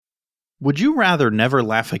Would you rather never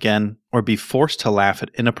laugh again or be forced to laugh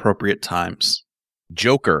at inappropriate times?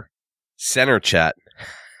 Joker. Center chat.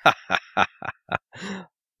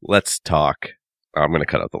 Let's talk. Oh, I'm going to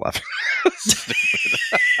cut out the laugh.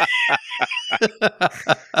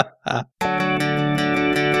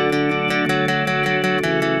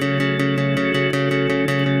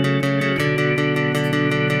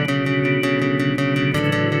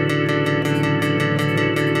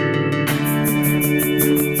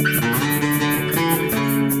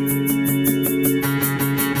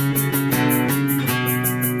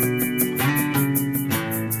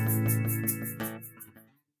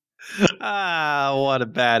 What a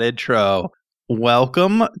bad intro.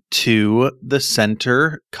 Welcome to the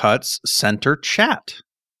Center Cuts Center Chat.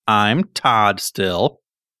 I'm Todd still.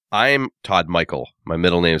 I'm Todd Michael. My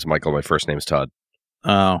middle name's Michael. My first name's Todd.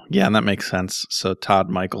 Oh, yeah, that makes sense. So Todd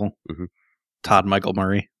Michael. Mm-hmm. Todd Michael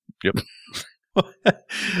Murray. Yep.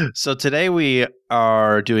 So today we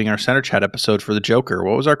are doing our Center Chat episode for the Joker.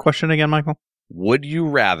 What was our question again, Michael? Would you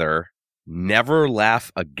rather never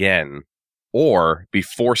laugh again or be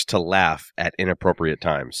forced to laugh at inappropriate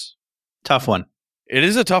times? Tough one. It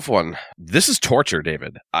is a tough one. This is torture,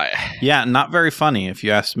 David. Yeah, not very funny if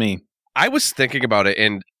you ask me. I was thinking about it,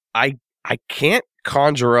 and I can't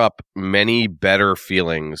conjure up many better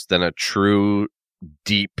feelings than a true,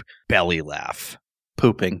 deep belly laugh.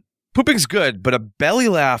 Pooping. Pooping's good, but a belly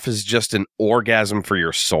laugh is just an orgasm for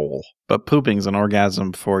your soul. But pooping's an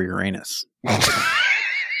orgasm for Uranus.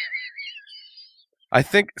 I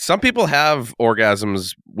think some people have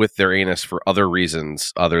orgasms with their anus for other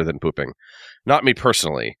reasons other than pooping. Not me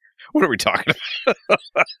personally. What are we talking about?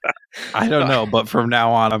 I don't know, but from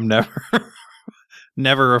now on, I'm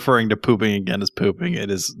never referring to pooping again as pooping. It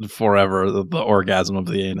is forever the orgasm of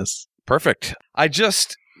the anus. Perfect.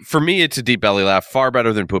 For me, it's a deep belly laugh, far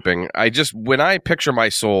better than pooping. When I picture my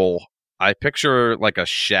soul, I picture like a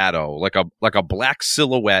shadow, like a black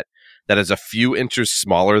silhouette that is a few inches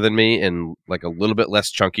smaller than me and like a little bit less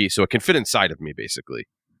chunky, so it can fit inside of me, basically.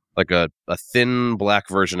 Like a thin black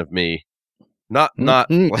version of me. Not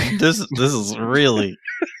this is really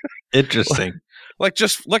interesting.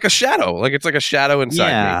 Just like a shadow. Like it's like a shadow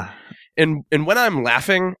inside me. And when I'm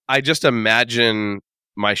laughing, I just imagine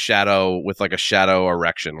my shadow with like a shadow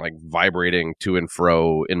erection, like vibrating to and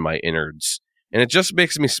fro in my innards. And it just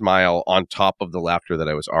makes me smile on top of the laughter that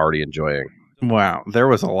I was already enjoying. Wow, there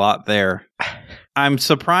was a lot there. I'm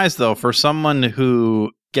surprised, though, for someone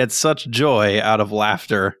who gets such joy out of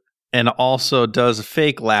laughter and also does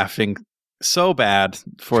fake laughing so bad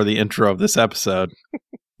for the intro of this episode.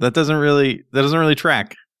 That doesn't really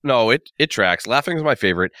track. No, it tracks. Laughing is my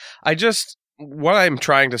favorite. What I'm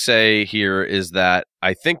trying to say here is that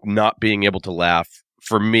I think not being able to laugh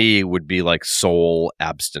for me would be like soul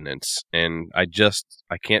abstinence, and I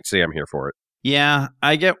can't say I'm here for it. Yeah,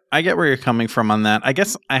 I get where you're coming from on that. I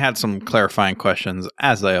guess I had some clarifying questions,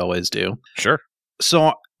 as I always do. Sure.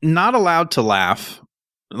 So, not allowed to laugh,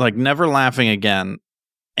 like never laughing again.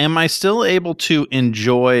 Am I still able to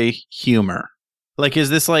enjoy humor? Like,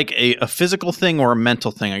 is this like a physical thing or a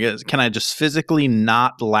mental thing? I guess, can I just physically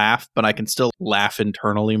not laugh, but I can still laugh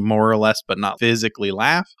internally more or less, but not physically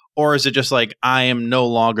laugh? Or is it just like, I am no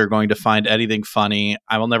longer going to find anything funny.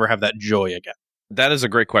 I will never have that joy again. That is a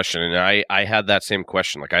great question, and I had that same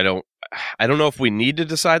question. Like, I don't know if we need to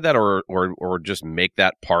decide that or just make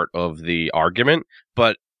that part of the argument.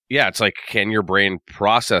 But yeah, it's like, can your brain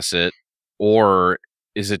process it, or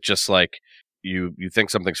is it just like you think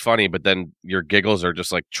something's funny, but then your giggles are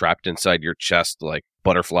just like trapped inside your chest like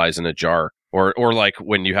butterflies in a jar, or like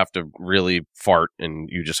when you have to really fart and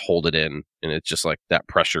you just hold it in, and it's just like that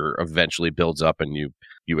pressure eventually builds up and you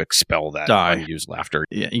expel that unused laughter.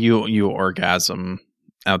 Yeah, you orgasm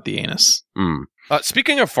out the anus.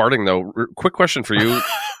 Speaking of farting, though, quick question for you.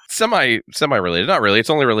 semi related, not really. It's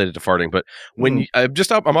only related to farting. But when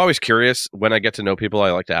I'm always curious when I get to know people.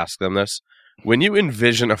 I like to ask them this: when you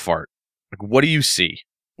envision a fart, like, what do you see?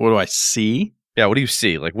 What do I see? Yeah, what do you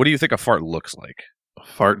see? Like, what do you think a fart looks like? A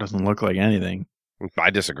fart doesn't look like anything.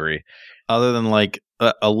 I disagree. Other than like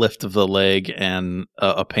a lift of the leg and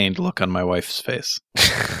a pained look on my wife's face.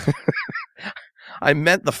 I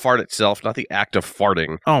meant the fart itself, not the act of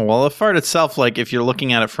farting. Oh, well, the fart itself, like if you're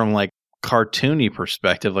looking at it from like cartoony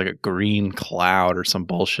perspective, like a green cloud or some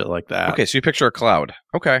bullshit like that. Okay, so you picture a cloud.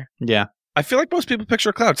 Okay. Yeah. I feel like most people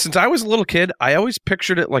picture a cloud. Since I was a little kid, I always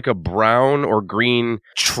pictured it like a brown or green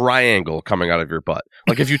triangle coming out of your butt.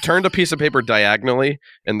 Like if you turned a piece of paper diagonally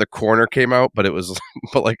and the corner came out, but it was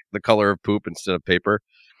but like the color of poop instead of paper.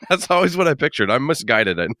 That's always what I pictured. I'm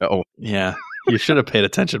misguided, I know. Yeah. You should have paid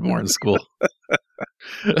attention more in school.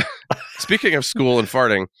 Speaking of school and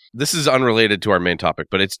farting, this is unrelated to our main topic,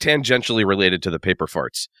 but it's tangentially related to the paper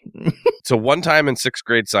farts. So one time in 6th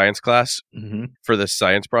grade science class for this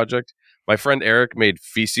science project, my friend Eric made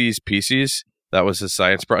feces pieces. That was his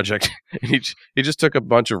science project. He just took a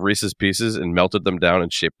bunch of Reese's Pieces and melted them down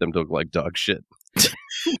and shaped them to look like dog shit.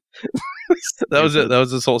 That was it. That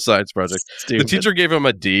was his whole science project. Stupid. The teacher gave him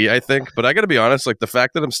a D, I think. But I got to be honest, like the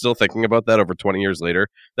fact that I'm still thinking about that over 20 years later,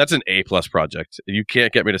 that's an A+ project. You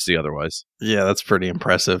can't get me to see otherwise. Yeah, that's pretty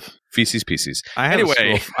impressive. Feces pieces. I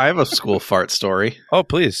have a school fart story. Oh,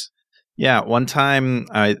 please. Yeah, one time,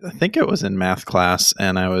 I think it was in math class,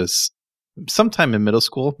 and I was sometime in middle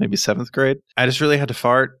school, maybe 7th grade. I just really had to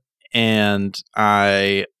fart, and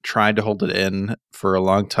I tried to hold it in for a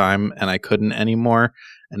long time, and I couldn't anymore.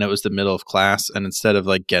 And it was the middle of class, and instead of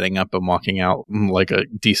like getting up and walking out like a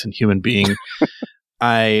decent human being,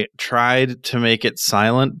 I tried to make it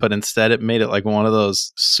silent, but instead it made it like one of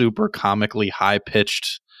those super comically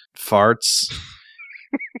high-pitched farts.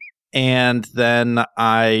 And then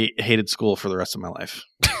I hated school for the rest of my life.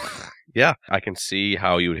 Yeah, I can see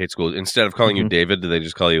how you would hate school. Instead of calling you David, did they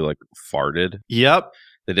just call you like farted? Yep.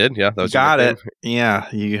 They did? Yeah. That was got it. Yeah,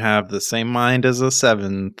 you have the same mind as a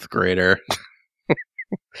 7th grader.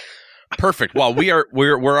 Perfect. Well, we're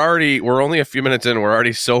only a few minutes in. We're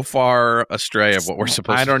already so far astray of what we're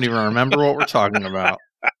supposed to do. I don't even remember what we're talking about.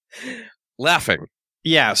 Laughing.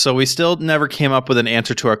 Yeah, so we still never came up with an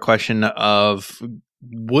answer to our question of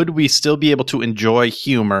would we still be able to enjoy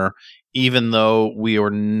humor even though we are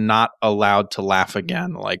not allowed to laugh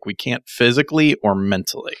again? Like we can't physically or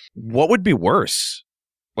mentally. What would be worse?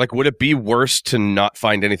 Like, would it be worse to not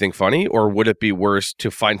find anything funny, or would it be worse to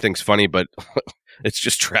find things funny but it's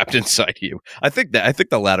just trapped inside you? I think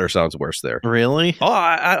the latter sounds worse there. Really? Oh,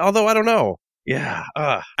 although I don't know. Yeah.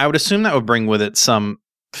 I would assume that would bring with it some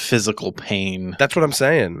physical pain. That's what I'm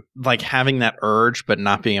saying. Like having that urge but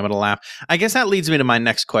not being able to laugh. I guess that leads me to my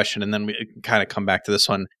next question, and then we kind of come back to this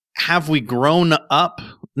one. Have we grown up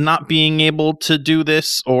not being able to do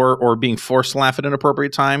this or being forced to laugh at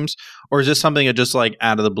inappropriate times? Or is this something that just like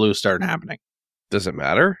out of the blue started happening? Does it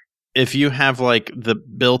matter? If you have like the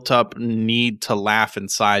built up need to laugh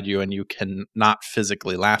inside you and you can not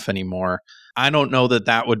physically laugh anymore, I don't know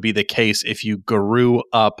that would be the case if you grew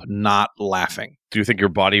up not laughing. Do you think your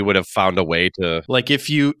body would have found a way to... Like if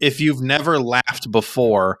you've never laughed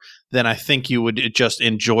before, then I think you would just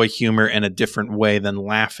enjoy humor in a different way than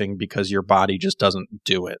laughing because your body just doesn't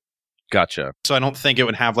do it. Gotcha. So I don't think it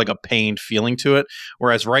would have like a pained feeling to it.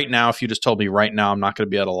 Whereas right now, if you just told me right now I'm not going to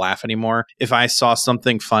be able to laugh anymore, if I saw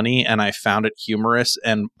something funny and I found it humorous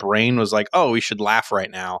and brain was like, oh, we should laugh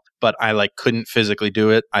right now, but I like couldn't physically do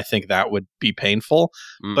it, I think that would be painful.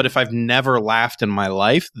 But if I've never laughed in my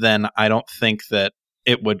life, then I don't think that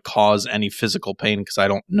it would cause any physical pain because I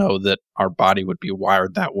don't know that our body would be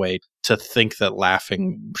wired that way to think that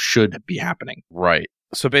laughing should be happening. Right.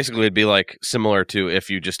 So basically it'd be like similar to if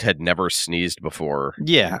you just had never sneezed before.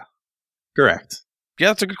 Yeah. Correct. Yeah,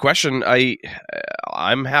 that's a good question.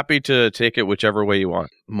 I'm happy to take it whichever way you want.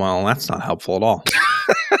 Well, that's not helpful at all.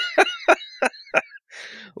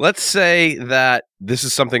 Let's say that this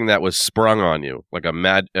is something that was sprung on you, like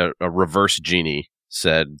a reverse genie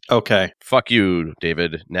said, okay, fuck you,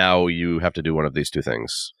 David. Now you have to do one of these two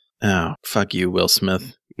things. Oh, fuck you, Will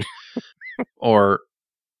Smith. Or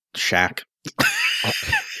Shaq.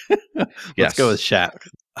 Let's go with Shaq.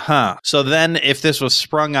 So then if this was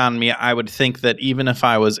sprung on me, I would think that even if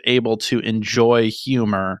I was able to enjoy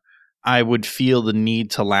humor, I would feel the need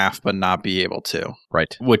to laugh but not be able to.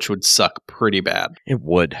 Right. Which would suck pretty bad. It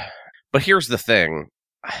would. But here's the thing.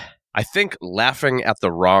 I think laughing at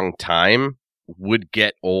the wrong time would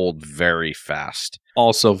get old very fast.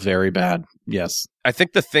 Also very bad. Yes. I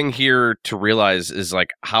think the thing here to realize is like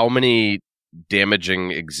how many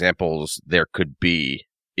damaging examples there could be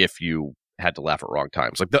if you had to laugh at wrong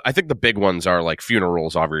times. Like I think the big ones are like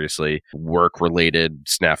funerals, obviously, work-related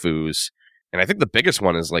snafus, and I think the biggest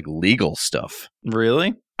one is like legal stuff.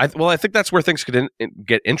 Really? I think that's where things could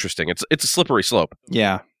get interesting. It's a slippery slope.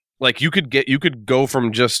 Yeah. Like you could go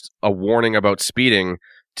from just a warning about speeding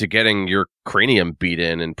to getting your cranium beat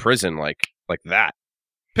in prison, like that.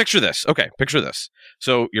 Picture this. Okay, picture this.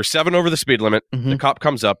 So you're 7 over the speed limit. Mm-hmm. The cop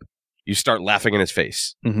comes up. You start laughing in his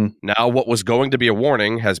face. Mm-hmm. Now what was going to be a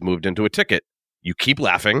warning has moved into a ticket. You keep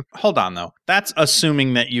laughing. Hold on, though. That's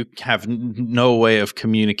assuming that you have no way of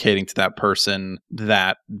communicating to that person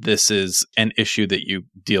that this is an issue that you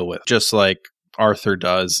deal with. Just like Arthur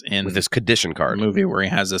does in with this condition card movie where he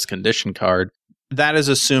has this condition card. That is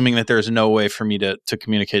assuming that there's no way for me to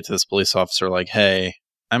communicate to this police officer like, hey,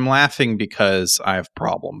 I'm laughing because I have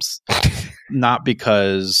problems. not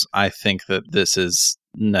because I think that this is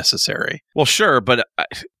necessary. Well, sure, but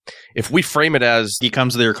if we frame it as he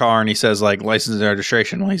comes to your car and he says like license and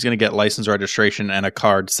registration, well, he's going to get license registration and a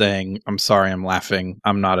card saying, I'm sorry, I'm laughing.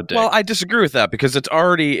 I'm not a dick. Well, I disagree with that because it's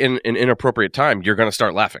already in an inappropriate time. You're going to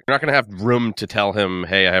start laughing. You're not going to have room to tell him,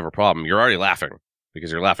 hey, I have a problem. You're already laughing because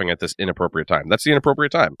you're laughing at this inappropriate time. That's the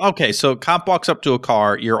inappropriate time. Okay, so cop walks up to a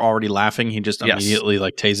car, you're already laughing, he just immediately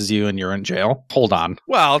like tases you and you're in jail. Hold on.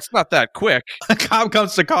 Well, it's not that quick. A cop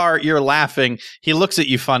comes to the car, you're laughing, he looks at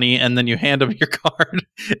you funny, and then you hand him your card.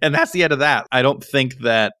 And that's the end of that. I don't think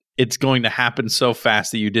that it's going to happen so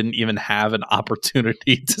fast that you didn't even have an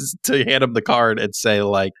opportunity to hand him the card and say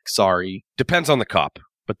like, sorry. Depends on the cop.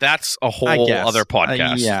 But that's a whole other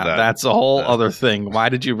podcast. That's a whole other thing. Why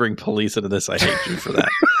did you bring police into this? I hate you for that.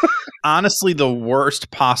 Honestly, the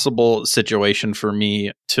worst possible situation for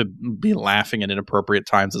me to be laughing at inappropriate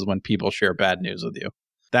times is when people share bad news with you.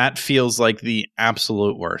 That feels like the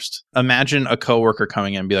absolute worst. Imagine a coworker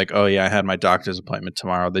coming in and be like, oh yeah, I had my doctor's appointment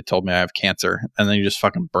tomorrow. They told me I have cancer. And then you just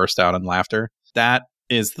fucking burst out in laughter. That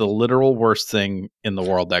is the literal worst thing in the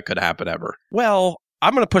world that could happen ever. Well,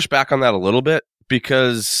 I'm going to push back on that a little bit.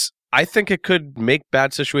 Because I think it could make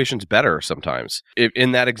bad situations better sometimes.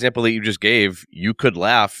 In that example that you just gave, you could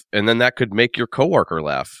laugh, and then that could make your coworker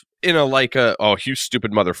laugh in a like a, oh, you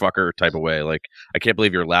stupid motherfucker type of way. Like, I can't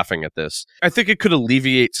believe you're laughing at this. I think it could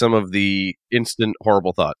alleviate some of the instant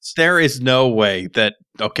horrible thoughts. There is no way that,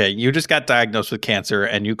 okay, you just got diagnosed with cancer,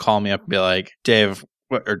 and you call me up and be like,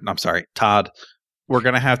 Todd, we're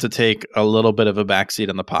going to have to take a little bit of a backseat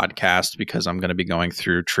on the podcast because I'm going to be going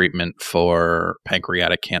through treatment for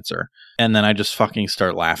pancreatic cancer. And then I just fucking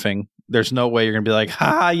start laughing. There's no way you're going to be like,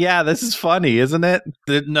 yeah, this is funny, isn't it?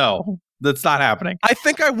 No, that's not happening. I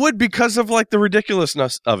think I would because of like the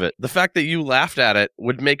ridiculousness of it. The fact that you laughed at it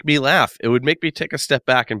would make me laugh. It would make me take a step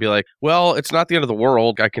back and be like, well, it's not the end of the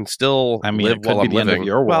world. I can still live while I'm living. End of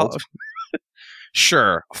your world. Well,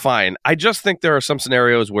 sure, fine. I just think there are some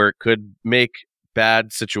scenarios where it could make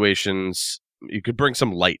bad situations, you could bring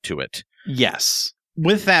some light to it. Yes.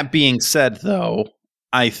 With that being said, though,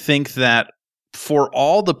 I think that for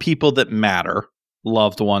all the people that matter,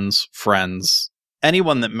 loved ones, friends,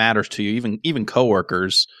 anyone that matters to you, even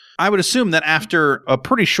coworkers, I would assume that after a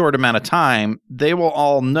pretty short amount of time, they will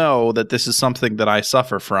all know that this is something that I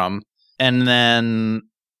suffer from, and then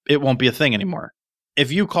it won't be a thing anymore.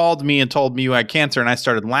 If you called me and told me you had cancer and I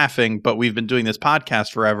started laughing, but we've been doing this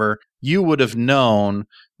podcast forever, you would have known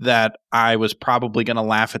that I was probably going to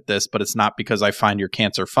laugh at this, but it's not because I find your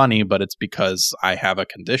cancer funny, but it's because I have a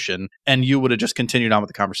condition. And you would have just continued on with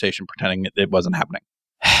the conversation pretending it wasn't happening.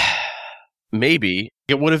 Maybe.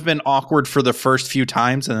 It would have been awkward for the first few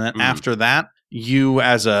times. And then after that, you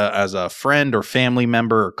as a friend or family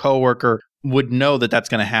member or coworker would know that that's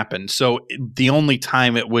going to happen. So the only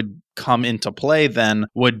time it would come into play then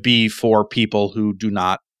would be for people who do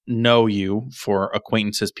not know you, for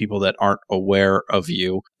acquaintances, people that aren't aware of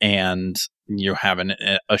you, and you're having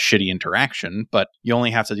a shitty interaction. But you only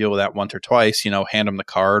have to deal with that once or twice, hand them the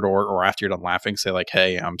card or after you're done laughing, say like,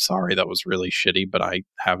 hey, I'm sorry, that was really shitty, but I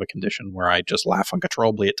have a condition where I just laugh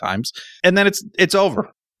uncontrollably at times. And then it's over.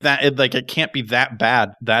 It can't be that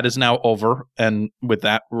bad. That is now over. And with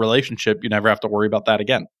that relationship, you never have to worry about that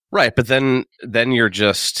again. Right. But then you're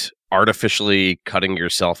just artificially cutting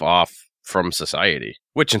yourself off from society,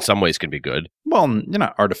 which in some ways can be good. Well, you're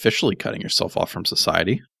not artificially cutting yourself off from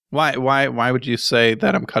society. Why would you say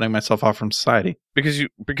that I'm cutting myself off from society? Because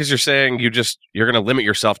you're saying you're going to limit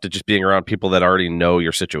yourself to just being around people that already know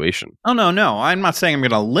your situation. Oh, no. I'm not saying I'm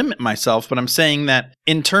going to limit myself, but I'm saying that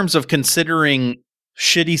in terms of considering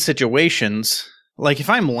shitty situations, like if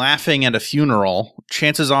I'm laughing at a funeral,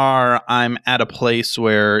 chances are I'm at a place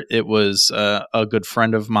where it was a good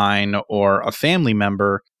friend of mine or a family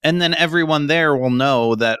member, and then everyone there will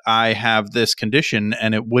know that I have this condition,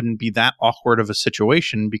 and it wouldn't be that awkward of a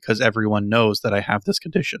situation because everyone knows that I have this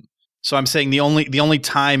condition. So I'm saying the only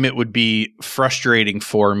time it would be frustrating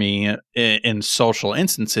for me in social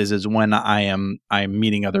instances is when I'm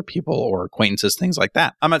meeting other people or acquaintances, things like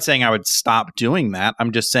that. I'm not saying I would stop doing that.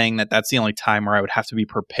 I'm just saying that that's the only time where I would have to be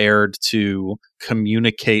prepared to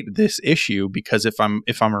communicate this issue, because if I'm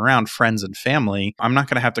around friends and family, I'm not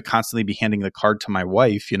going to have to constantly be handing the card to my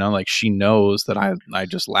wife, like she knows that I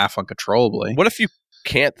just laugh uncontrollably. What if you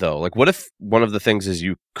can't though? Like, what if one of the things is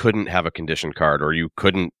you couldn't have a condition card, or you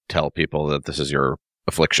couldn't tell people that this is your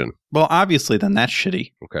affliction? Well, obviously then that's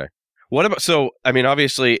shitty. Okay. What about, so, I mean,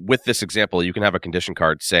 obviously with this example, you can have a condition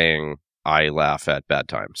card saying I laugh at bad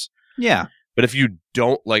times. Yeah. But if you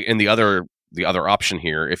don't, like in the other option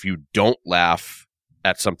here, if you don't laugh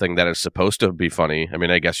at something that is supposed to be funny. I mean,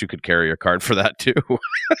 I guess you could carry a card for that too.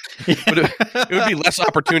 But it would be less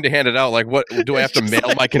opportune to hand it out. Like, what do I have to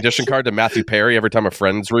mail my condition card to Matthew Perry every time a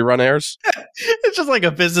Friends rerun airs? It's just like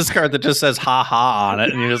a business card that just says "ha ha" on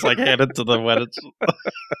it, and you just like hand it to them when it's.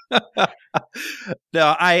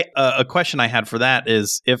 Now, a question I had for that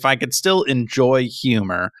is, if I could still enjoy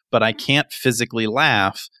humor, but I can't physically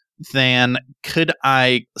laugh, then could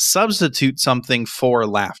I substitute something for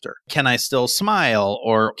laughter? Can I still smile,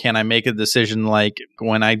 or can I make a decision like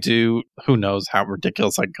when I do, who knows how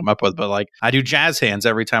ridiculous I can come up with, but like I do jazz hands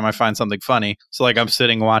every time I find something funny. So like I'm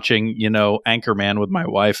sitting watching, Anchorman with my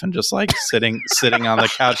wife and just like sitting on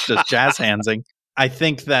the couch just jazz handsing. I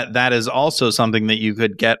think that is also something that you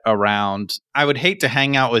could get around. I would hate to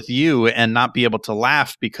hang out with you and not be able to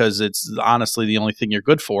laugh because it's honestly the only thing you're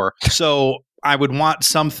good for. So I would want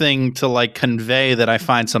something to like convey that I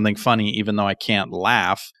find something funny, even though I can't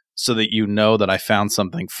laugh, so that you know that I found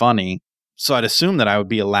something funny. So I'd assume that I would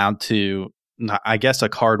be allowed to, I guess a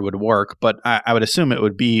card would work, but I would assume it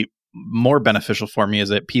would be more beneficial for me is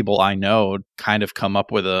that people I know kind of come up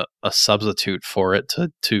with a substitute for it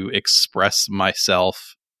to express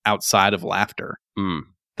myself outside of laughter.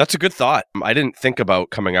 That's a good thought. I didn't think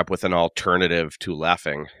about coming up with an alternative to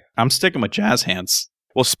laughing. I'm sticking with jazz hands.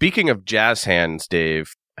 Well, speaking of jazz hands,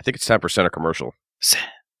 Dave, I think it's time for Center Commercial. Center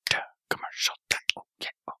Commercial.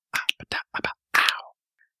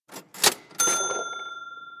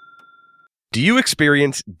 Do you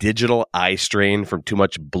experience digital eye strain from too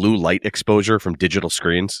much blue light exposure from digital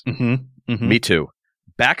screens? Mm-hmm. Me too.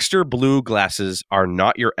 Baxter Blue glasses are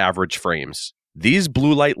not your average frames. These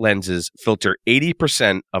blue light lenses filter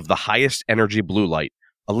 80% of the highest energy blue light,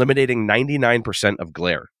 eliminating 99% of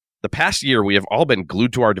glare. The past year, we have all been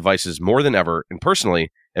glued to our devices more than ever, and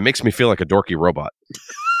personally, it makes me feel like a dorky robot.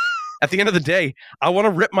 At the end of the day, I want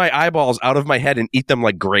to rip my eyeballs out of my head and eat them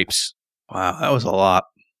like grapes. Wow, that was a lot.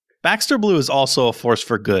 Baxter Blue is also a force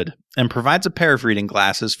for good and provides a pair of reading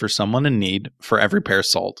glasses for someone in need for every pair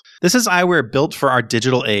sold. This is eyewear built for our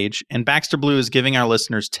digital age, and Baxter Blue is giving our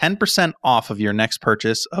listeners 10% off of your next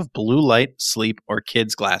purchase of blue light, sleep, or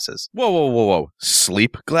kids glasses. Whoa.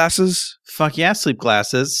 Sleep glasses? Fuck yeah, sleep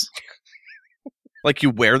glasses. Like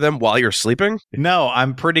you wear them while you're sleeping? No,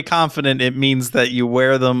 I'm pretty confident it means that you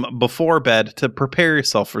wear them before bed to prepare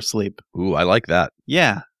yourself for sleep. Ooh, I like that.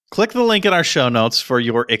 Yeah. Click the link in our show notes for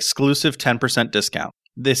your exclusive 10% discount.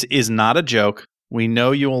 This is not a joke. We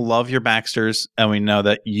know you will love your Baxters, and we know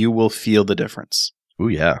that you will feel the difference. Ooh,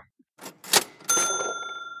 yeah.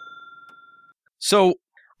 So,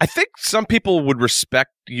 I think some people would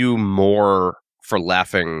respect you more for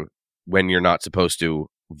laughing when you're not supposed to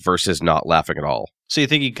versus not laughing at all. So you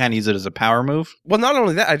think you kind of use it as a power move? Well, not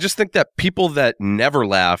only that, I just think that people that never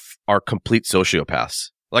laugh are complete sociopaths.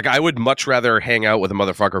 Like, I would much rather hang out with a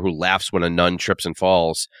motherfucker who laughs when a nun trips and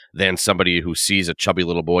falls than somebody who sees a chubby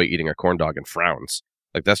little boy eating a corn dog and frowns.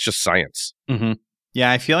 Like, that's just science. Mm-hmm. Yeah,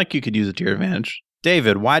 I feel like you could use it to your advantage.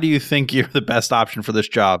 David, why do you think you're the best option for this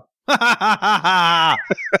job?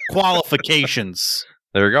 Qualifications.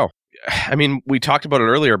 There you go. I mean, we talked about it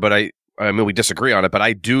earlier, but I mean, we disagree on it, but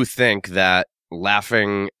I do think that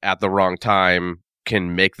laughing at the wrong time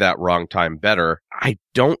can make that wrong time better. I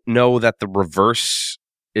don't know that the reverse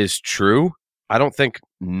is true. I don't think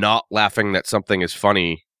not laughing that something is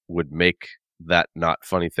funny would make that not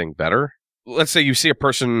funny thing better. Let's say you see a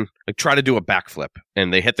person like try to do a backflip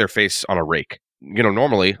and they hit their face on a rake.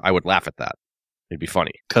 Normally I would laugh at that. It'd be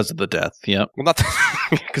funny. Because of the death, yep. Well, not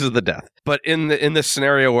because of the death. But in this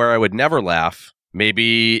scenario where I would never laugh,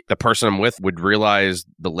 maybe the person I'm with would realize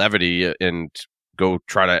the levity and go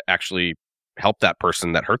try to actually help that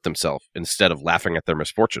person that hurt themselves instead of laughing at their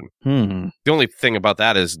misfortune. The only thing about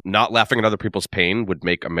that is not laughing at other people's pain would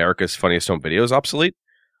make America's Funniest Home Videos obsolete.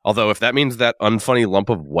 Although if that means that unfunny lump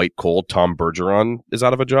of white coal Tom Bergeron is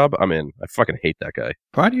out of a job, I'm in. I fucking hate that guy.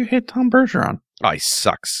 Why do you hate Tom Bergeron? Oh, he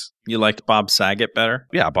sucks. You liked Bob Saget better?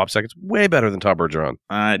 Yeah, Bob Saget's way better than Tom Bergeron.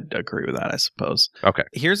 I'd agree with that, I suppose. Okay.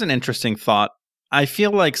 Here's an interesting thought. I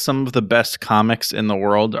feel like some of the best comics in the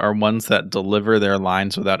world are ones that deliver their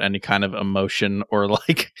lines without any kind of emotion or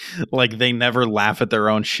like they never laugh at their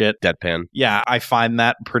own shit. Deadpan. Yeah, I find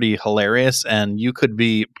that pretty hilarious, and you could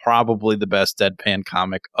be probably the best deadpan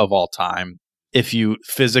comic of all time if you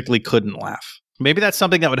physically couldn't laugh. Maybe that's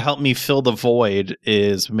something that would help me fill the void,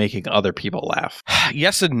 is making other people laugh.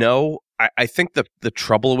 Yes and no. I think the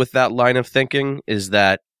trouble with that line of thinking is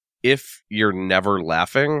that if you're never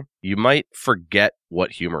laughing, you might forget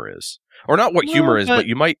what humor is. Or not what humor is, but but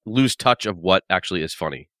you might lose touch of what actually is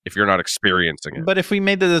funny if you're not experiencing it. But if we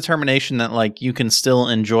made the determination that like you can still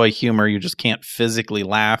enjoy humor, you just can't physically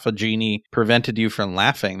laugh, a genie prevented you from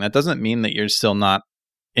laughing, that doesn't mean that you're still not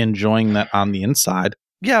enjoying that on the inside.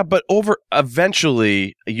 Yeah, but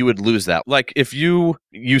eventually you would lose that. Like if you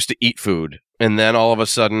used to eat food and then all of a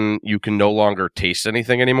sudden you can no longer taste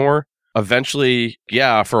anything anymore, eventually,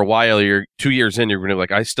 yeah, for a while, you're 2 years in, you're going to be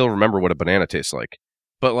like, I still remember what a banana tastes like.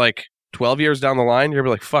 But like 12 years down the line, you're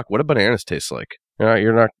going to be like, fuck, what do bananas taste like?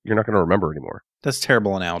 You're not going to remember anymore. That's a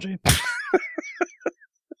terrible analogy.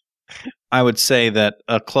 I would say that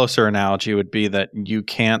a closer analogy would be that you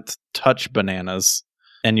can't touch bananas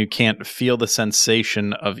and you can't feel the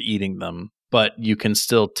sensation of eating them, but you can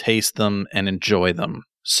still taste them and enjoy them.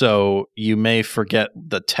 So you may forget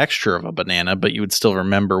the texture of a banana, but you would still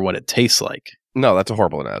remember what it tastes like. No, that's a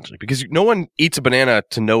horrible analogy because no one eats a banana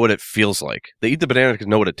to know what it feels like. They eat the banana to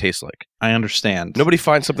know what it tastes like. I understand. Nobody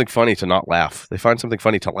finds something funny to not laugh. They find something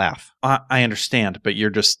funny to laugh. I understand, but you're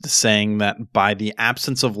just saying that by the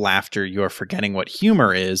absence of laughter, you're forgetting what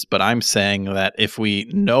humor is. But I'm saying that if we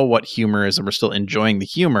know what humor is and we're still enjoying the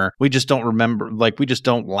humor, we just don't remember, like we just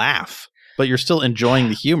don't laugh. But you're still enjoying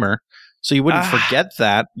the humor. So you wouldn't forget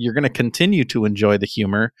that. You're going to continue to enjoy the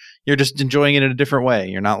humor. You're just enjoying it in a different way.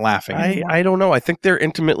 You're not laughing anymore. I don't know. I think they're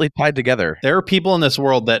intimately tied together. There are people in this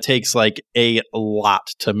world that takes like a lot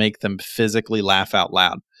to make them physically laugh out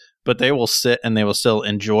loud. But they will sit and they will still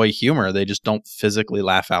enjoy humor. They just don't physically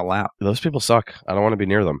laugh out loud. Those people suck. I don't want to be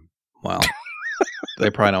near them. Well,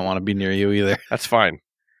 they probably don't want to be near you either. That's fine.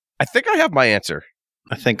 I think I have my answer.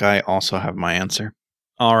 I think I also have my answer.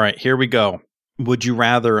 All right, here we go. Would you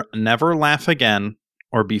rather never laugh again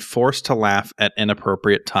or be forced to laugh at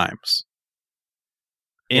inappropriate times?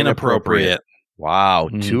 Inappropriate. Wow.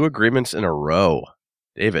 2 agreements in a row.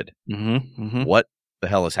 David, what the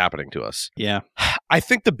hell is happening to us? Yeah. I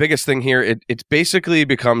think the biggest thing here, it basically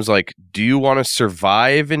becomes like, do you want to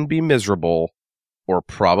survive and be miserable or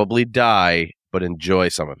probably die but enjoy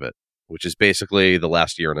some of it? Which is basically the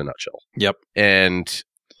last year in a nutshell. Yep. And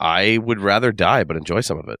I would rather die but enjoy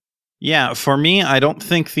some of it. Yeah, for me, I don't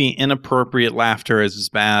think the inappropriate laughter is as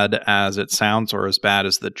bad as it sounds or as bad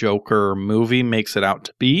as the Joker movie makes it out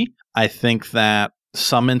to be. I think that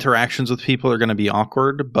some interactions with people are going to be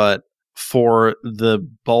awkward, but for the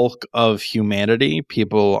bulk of humanity,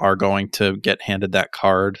 people are going to get handed that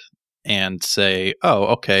card and say, oh,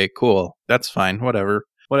 okay, cool, that's fine, whatever,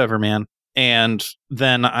 man. And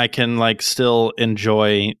then I can like still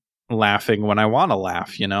enjoy laughing when I want to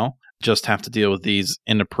laugh, you know? Just have to deal with these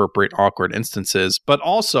inappropriate, awkward instances. But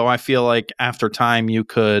also, I feel like after time, you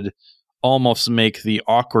could almost make the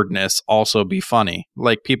awkwardness also be funny.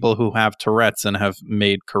 Like people who have Tourette's and have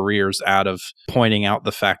made careers out of pointing out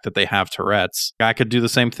the fact that they have Tourette's. I could do the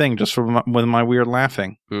same thing just with my weird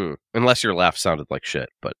laughing. Unless your laugh sounded like shit,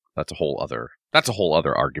 but that's a whole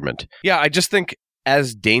other argument. Yeah, I just think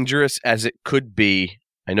as dangerous as it could be,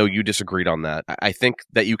 I know you disagreed on that. I think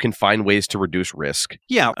that you can find ways to reduce risk.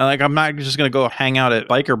 Yeah, like I'm not just going to go hang out at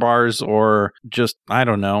biker bars or just, I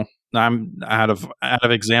don't know. I'm out of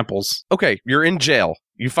examples. Okay, you're in jail.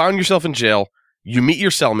 You found yourself in jail. You meet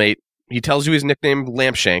your cellmate. He tells you his nickname,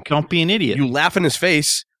 Lampshank. Don't be an idiot. You laugh in his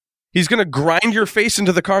face. He's going to grind your face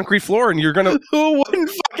into the concrete floor and you're going to... Who wouldn't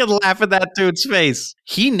fucking laugh at that dude's face?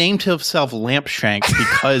 He named himself Lampshank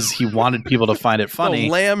because he wanted people to find it funny.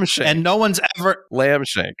 Oh, Lampshank. And no one's ever...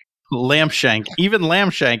 Lampshank. Even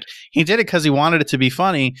Lampshank, he did it because he wanted it to be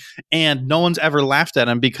funny, and no one's ever laughed at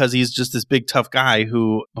him because he's just this big tough guy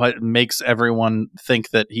who makes everyone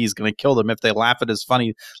think that he's going to kill them if they laugh at his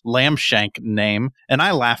funny Lampshank name, and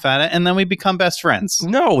I laugh at it, and then we become best friends.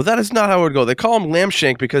 No, that is not how it would go. They call him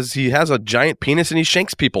Lampshank because he has a giant penis and he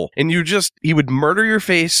shanks people, and he would murder your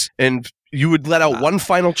face and... You would let out one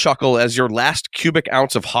final chuckle as your last cubic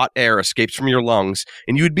ounce of hot air escapes from your lungs,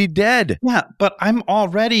 and you would be dead. Yeah, but I'm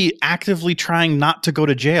already actively trying not to go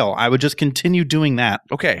to jail. I would just continue doing that.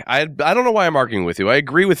 Okay, I don't know why I'm arguing with you. I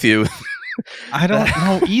agree with you. I don't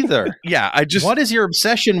know either. Yeah, What is your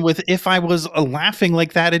obsession with if I was laughing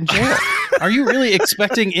like that in jail? Are you really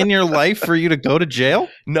expecting in your life for you to go to jail?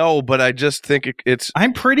 No, but I just think it's...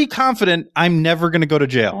 I'm pretty confident I'm never going to go to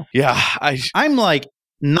jail. Yeah, I'm like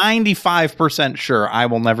 95% sure I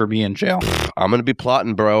will never be in jail. I'm going to be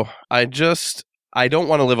plotting, bro. I don't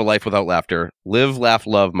want to live a life without laughter. Live, laugh,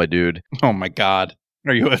 love, my dude. Oh my God.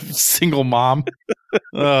 Are you a single mom?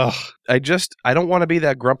 Ugh. I don't want to be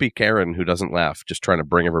that grumpy Karen who doesn't laugh, just trying to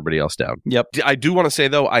bring everybody else down. Yep. I do want to say,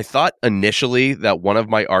 though, I thought initially that one of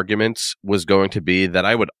my arguments was going to be that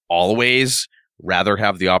I would always rather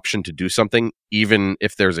have the option to do something, even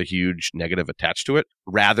if there's a huge negative attached to it,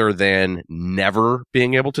 rather than never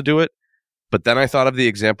being able to do it. But then I thought of the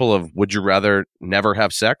example of, would you rather never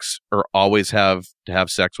have sex or always have to have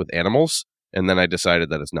sex with animals? And then I decided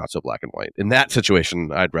that it's not so black and white. In that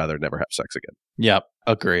situation, I'd rather never have sex again. Yep,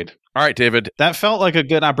 agreed. All right, David. That felt like a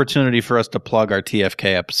good opportunity for us to plug our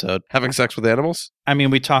TFK episode. Having sex with animals? I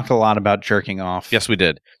mean, we talked a lot about jerking off. Yes, we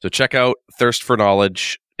did. So check out Thirst for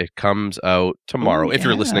Knowledge. It comes out tomorrow. Ooh, if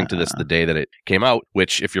you're listening to this the day that it came out,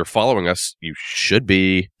 which if you're following us, you should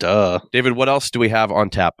be. Duh. David, what else do we have on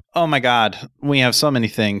tap? Oh my God. We have so many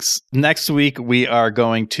things. Next week, we are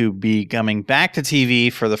going to be coming back to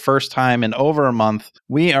TV for the first time in over a month.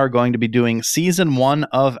 We are going to be doing season 1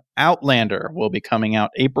 of Outlander. Will be coming out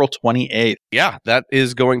April 28th. Yeah, that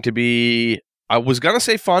is going to be... I was going to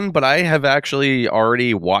say fun, but I have actually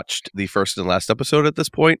already watched the first and last episode at this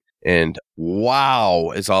point, and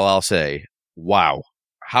wow is all I'll say. Wow.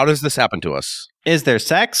 How does this happen to us? Is there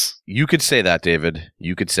sex? You could say that, David.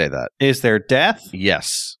 You could say that. Is there death?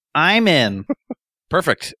 Yes. I'm in.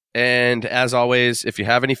 Perfect. And as always, if you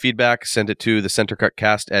have any feedback, send it to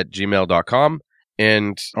thecentercutcast@gmail.com.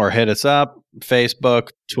 Or hit us up,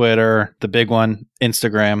 Facebook, Twitter, the big one,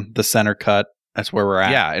 Instagram, The Center Cut. That's where we're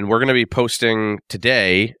at. Yeah, and we're going to be posting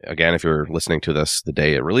today, again, if you're listening to this the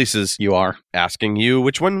day it releases, You are. asking you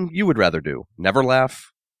which one you would rather do. Never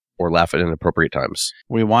laugh or laugh at inappropriate times.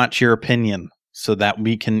 We want your opinion so that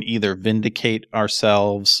we can either vindicate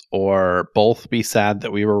ourselves or both be sad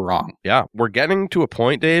that we were wrong. Yeah, we're getting to a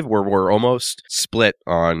point, Dave, where we're almost split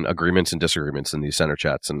on agreements and disagreements in these center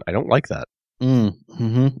chats, and I don't like that.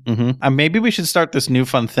 Maybe we should start this new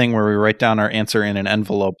fun thing where we write down our answer in an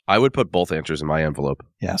envelope. I would put both answers in my envelope.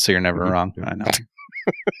 Yeah, so you're never wrong. I know.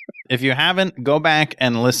 If you haven't, go back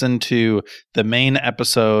and listen to the main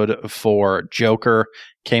episode for Joker.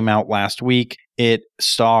 Came out last week. It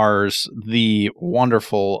stars the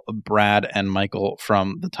wonderful Brad and Michael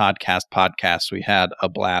from the Toddcast podcast. We had a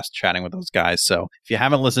blast chatting with those guys. So if you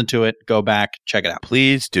haven't listened to it, go back, check it out.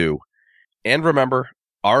 Please do. And remember,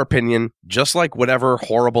 our opinion, just like whatever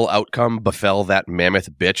horrible outcome befell that mammoth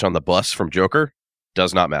bitch on the bus from Joker,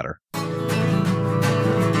 does not matter.